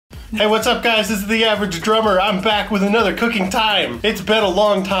Hey, what's up guys? This is The Average Drummer. I'm back with another cooking time. It's been a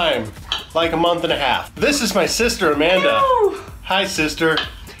long time, like a month and a half. This is my sister, Amanda. No. Hi, sister.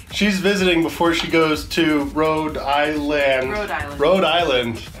 She's visiting before she goes to Rhode Island. Rhode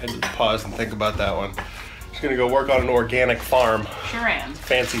Island. I had to pause and think about that one. She's gonna go work on an organic farm. Sure am.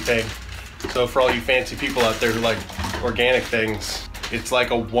 Fancy thing. So for all you fancy people out there who like organic things, it's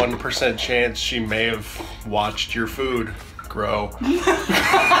like a 1% chance she may have watched your food grow.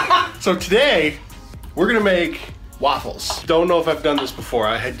 So today, we're gonna make waffles. Don't know if I've done this before,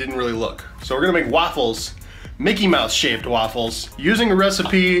 I didn't really look. So we're gonna make waffles, Mickey Mouse shaped waffles, using a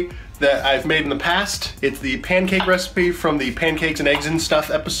recipe that I've made in the past. It's the pancake recipe from the Pancakes and Eggs and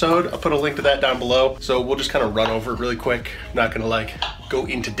Stuff episode. I'll put a link to that down below. So we'll just kind of run over it really quick. I'm not gonna like go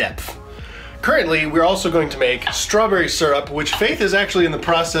into depth. Currently, we're also going to make strawberry syrup, which Faith is actually in the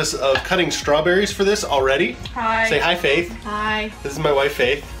process of cutting strawberries for this already. Hi. Say hi, Faith. Hi. This is my wife,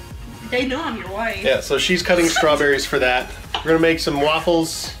 Faith. They know I'm your wife. Yeah, so she's cutting strawberries for that. We're gonna make some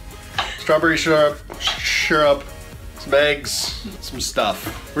waffles, strawberry syrup, some eggs, some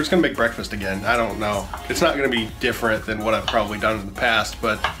stuff. We're just gonna make breakfast again. I don't know. It's not gonna be different than what I've probably done in the past,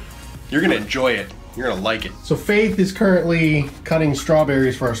 but you're gonna enjoy it. You're gonna like it. So Faith is currently cutting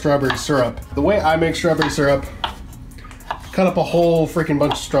strawberries for our strawberry syrup. The way I make strawberry syrup, cut up a whole freaking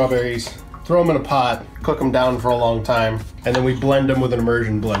bunch of strawberries, throw them in a pot, cook them down for a long time, and then we blend them with an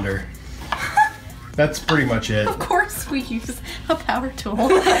immersion blender. That's pretty much it. Of course we use a power tool.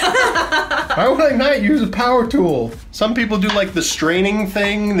 Why would I not use a power tool? Some people do like the straining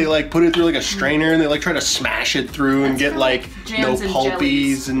thing. They like put it through like a strainer and they like try to smash it through and get like no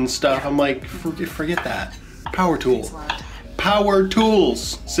pulpies and stuff. Yeah. I'm like, forget that. Power tool. Power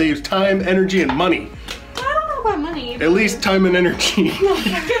tools saves time, energy, and money. I don't know about money. At least time and energy.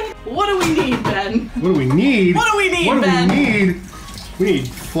 What do we need, Ben? What do we need? What do we need, what Ben? What do we need? We need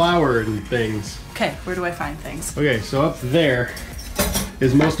flour and things. Okay, where do I find things? Okay, so up there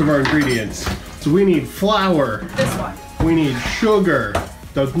is most of our ingredients. So we need flour. This one. We need sugar.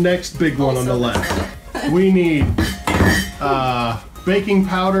 The next big one on the left. We need baking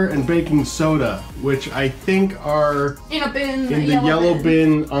powder and baking soda, which I think are in a bin. In the yellow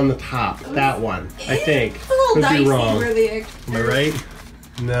bin on the top. That one, I think. Could be wrong. Am I right?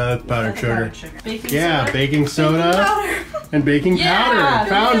 No, it's powdered sugar. Baking soda. Baking soda and baking powder.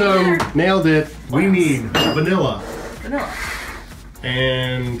 Found them. Nailed it. We need vanilla.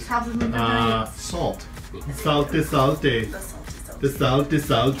 And salt. Salty. The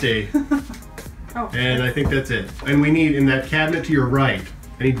salty. And I think that's it. And we need, in that cabinet to your right,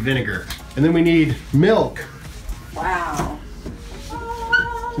 I need vinegar. And then we need milk. Wow.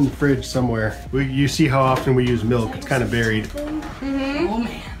 It's in the fridge somewhere. You see how often we use milk. It's kind of buried. Mm-hmm. Oh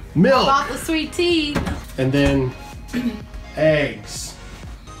man. Milk. About the sweet tea. And then eggs.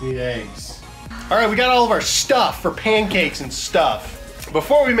 We need eggs. All right, we got all of our stuff for pancakes and stuff.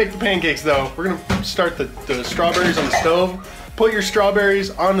 Before we make the pancakes though, we're gonna start the strawberries on the stove. Put your strawberries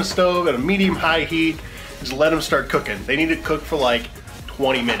on the stove at a medium-high heat. Just let them start cooking. They need to cook for like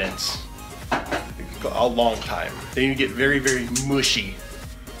 20 minutes. A long time. They need to get very, very mushy.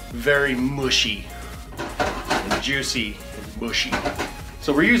 Very mushy. And juicy and mushy.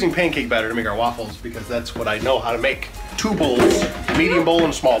 So we're using pancake batter to make our waffles because that's what I know how to make. 2 bowls, medium bowl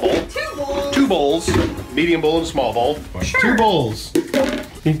and small bowl. 2 bowls. 2 bowls, medium bowl and small bowl. Sure. 2 bowls.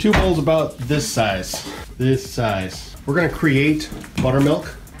 Need 2 bowls about this size. This size. We're gonna create buttermilk.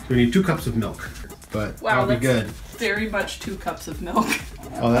 So we need 2 cups of milk. But wow, that'll be good. Very much 2 cups of milk.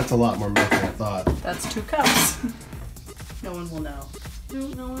 Oh, that's a lot more milk than I thought. That's 2 cups. No one will know.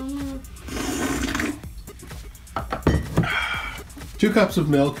 No one will know. 2 cups of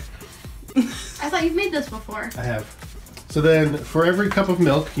milk. I thought you've made this before. I have. So then, for every cup of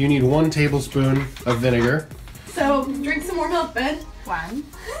milk, you need 1 tablespoon of vinegar. So, drink some more milk, Ben. 1,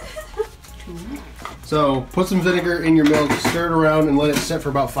 2. So, put some vinegar in your milk, stir it around, and let it sit for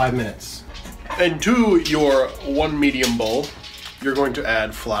about 5 minutes. And to your 1 medium bowl, you're going to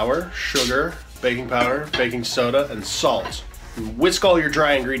add flour, sugar, baking powder, baking soda, and salt. And whisk all your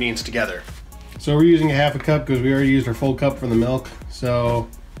dry ingredients together. So we're using a 1/2 cup because we already used our full cup for the milk. So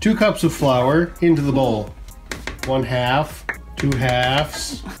 2 cups of flour into the bowl. 1/2, 2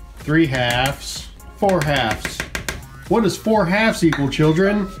 halves, 3 halves, 4 halves. What does 4 halves equal,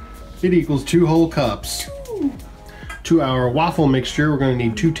 children? It equals 2 whole cups. To our waffle mixture, we're going to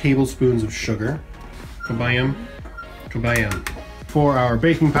need 2 tablespoons of sugar. Kabayam, kabayam. For our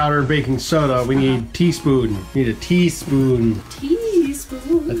baking powder and baking soda, we need teaspoon. We need a teaspoon.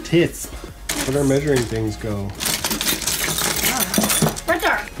 Teaspoon. A tisp. Where'd our measuring things go? Right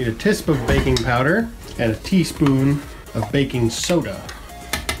there. Need a tisp of baking powder and a teaspoon of baking soda.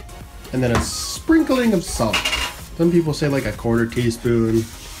 and then a sprinkling of salt. Some people say like a 1/4 teaspoon.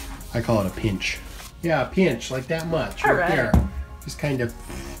 I call it a pinch. Yeah, a pinch, like that much. All right there. Just kind of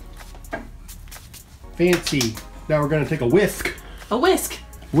fancy. Now we're gonna take a whisk. A whisk.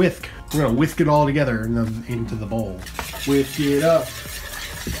 Whisk. We're gonna whisk it all together into the bowl. Whisk it up.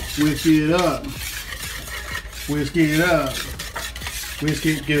 Whisk it up. Whisk it up. Whisk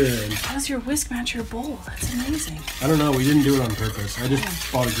it good. How does your whisk match your bowl? That's amazing. I don't know, we didn't do it on purpose. I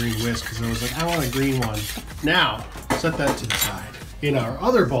just bought a green whisk because I was like, I want a green one. Now, set that to the side. In our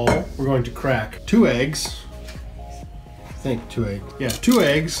other bowl, we're going to crack 2 eggs. I think 2 eggs. Yeah, 2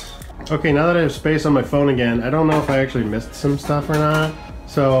 eggs. Okay, now that I have space on my phone again, I don't know if I actually missed some stuff or not.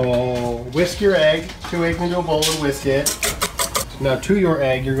 So, whisk your egg. 2 eggs into a bowl and whisk it. Now to your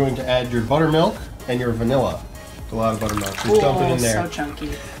egg, you're going to add your buttermilk and your vanilla. It's a lot of buttermilk. So dump it in there. So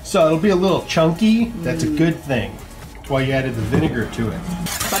chunky. So it'll be a little chunky. That's a good thing. That's why you added the vinegar to it.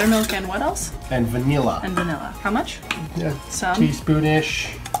 Buttermilk and what else? And vanilla. And vanilla. How much? Yeah, Some?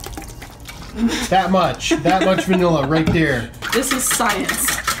 teaspoonish. That much vanilla right there. This is science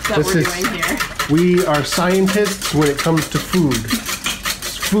that This we're is- doing here. We are scientists when it comes to food.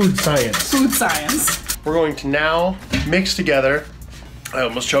 It's food science. Food science. We're going to now mix together. I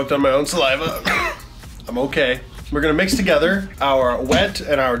almost choked on my own saliva. I'm okay. We're gonna mix together our wet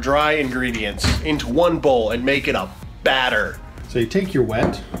and our dry ingredients into one bowl and make it a batter. So you take your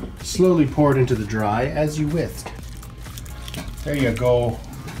wet, slowly pour it into the dry as you whisk. There you go.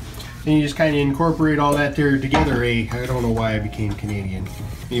 Then you just kind of incorporate all that there together. I don't know why I became Canadian.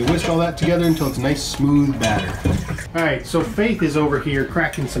 And you whisk all that together until it's a nice smooth batter. All right, so Faith is over here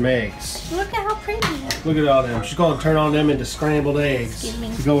cracking some eggs. Look at how pretty it is. Look at all them. She's going to turn all them into scrambled eggs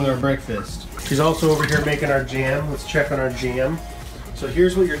to go with our breakfast. She's also over here making our jam. Let's check on our jam. So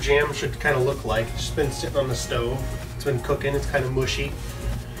here's what your jam should kind of look like. It's just been sitting on the stove. It's been cooking. It's kind of mushy.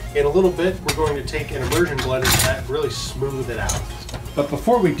 In a little bit, we're going to take an immersion blender to that and really smooth it out. But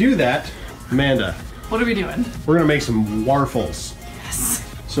before we do that, Amanda, What are we doing? we're going to make some waffles. Yes.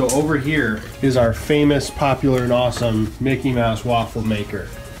 So over here is our famous, popular, and awesome Mickey Mouse waffle maker.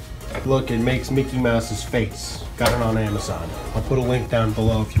 Look, it makes Mickey Mouse's face. Got it on Amazon. I'll put a link down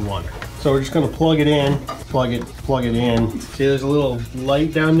below if you want it. So we're just gonna plug it in, plug it in. See, there's a little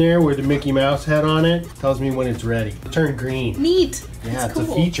light down there with the Mickey Mouse head on it. Tells me when it's ready. Turn green. Neat. Yeah, That's it's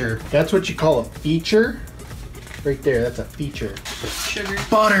cool. a feature. That's what you call a feature. Right there, that's a feature. Sugar.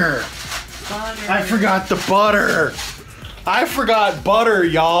 Butter. Butter. I forgot the butter. I forgot butter,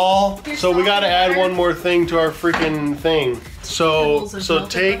 y'all. You're So we gotta salty add butter. one more thing to our freaking thing. So Tablespoons of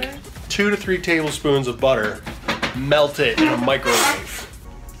melted take butter? 2 to 3 tablespoons of butter, melt it in a microwave,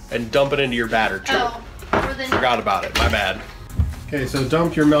 and dump it into your batter too. Oh, for the Forgot about it, my bad. Okay, so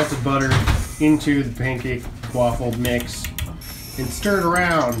dump your melted butter into the pancake waffle mix and stir it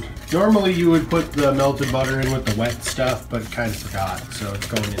around. Normally you would put the melted butter in with the wet stuff, but kind of forgot, so it's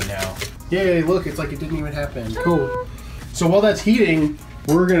going in now. Yay, look, it's like it didn't even happen. Cool. So while that's heating,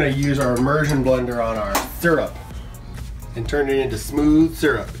 we're gonna use our immersion blender on our syrup and turn it into smooth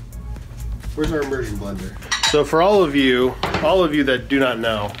syrup. Where's our immersion blender? So for all of you that do not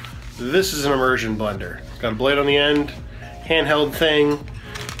know, this is an immersion blender. It's got a blade on the end, handheld thing.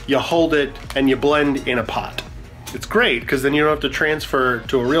 You hold it and you blend in a pot. It's great because then you don't have to transfer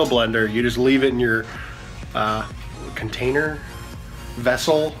to a real blender. You just leave it in your container,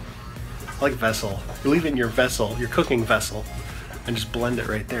 vessel. I like vessel. You leave it in your vessel, your cooking vessel, and just blend it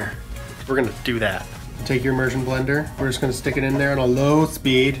right there. We're gonna do that. Take your immersion blender. We're just gonna stick it in there on a low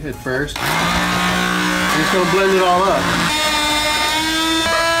speed at first. We're just gonna blend it all up.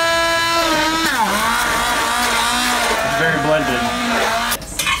 It's very blended.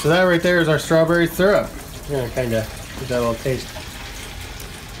 So that right there is our strawberry syrup. We're gonna kind of give that a little taste.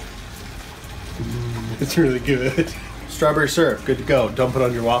 It's really good. Strawberry syrup, good to go. Dump it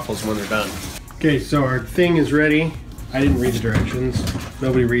on your waffles when they're done. Okay, so our thing is ready. I didn't read the directions.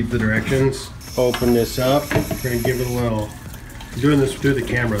 Nobody reads the directions. Open this up. We're gonna give it a little. I'm doing this through the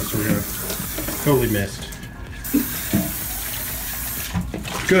camera, so we're gonna totally missed.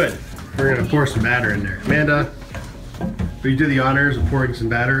 Good. We're gonna pour some batter in there. Amanda, will you do the honors of pouring some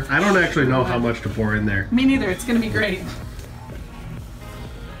batter? I don't actually know how much to pour in there. Me neither. It's gonna be great.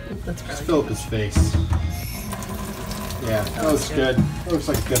 That's Just probably fill up his face. Yeah, that looks good. That looks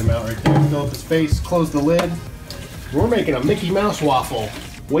like a good amount right there. Fill up his face, close the lid. We're making a Mickey Mouse waffle.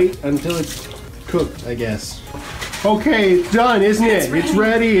 Wait until it's cooked, I guess. Okay, it's done, isn't it? It's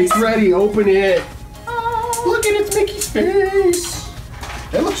ready, it's ready. Open it. Oh. Look at it's Mickey's face.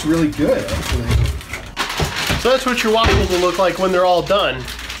 That looks really good, actually. So that's what your waffles will look like when they're all done.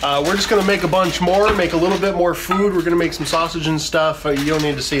 We're just gonna make a bunch more, make a little bit more food. We're gonna make some sausage and stuff. You don't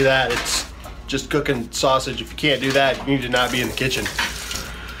need to see that. It's just cooking sausage. If you can't do that, you need to not be in the kitchen.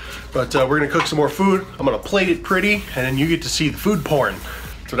 But we're gonna cook some more food. I'm gonna plate it pretty, and then you get to see the food porn.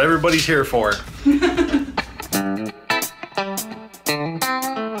 That's what everybody's here for.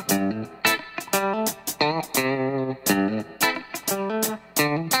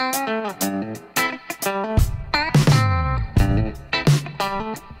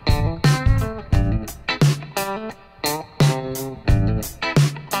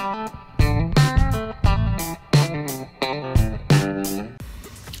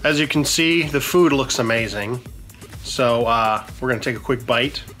 As you can see, the food looks amazing. So we're gonna take a quick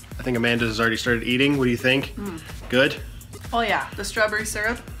bite. I think Amanda has already started eating. What do you think? Good? Oh yeah, the strawberry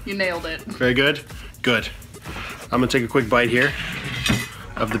syrup, you nailed it. Very good? Good. I'm gonna take a quick bite here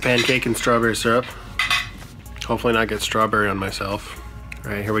of the pancake and strawberry syrup. Hopefully not get strawberry on myself.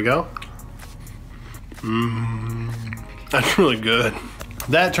 All right, here we go. That's really good.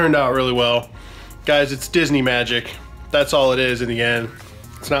 That turned out really well. Guys, it's Disney magic. That's all it is in the end.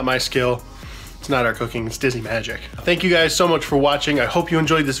 It's not my skill. It's not our cooking, it's Disney magic. Thank you guys so much for watching. I hope you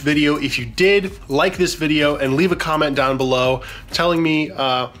enjoyed this video. If you did, like this video and leave a comment down below telling me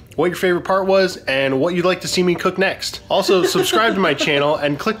what your favorite part was and what you'd like to see me cook next. Also, subscribe to my channel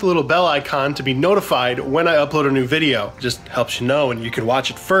and click the little bell icon to be notified when I upload a new video. It just helps you know, and you can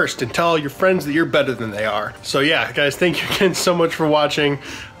watch it first and tell all your friends that you're better than they are. So yeah, guys, thank you again so much for watching.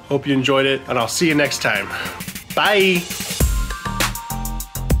 Hope you enjoyed it, and I'll see you next time. Bye.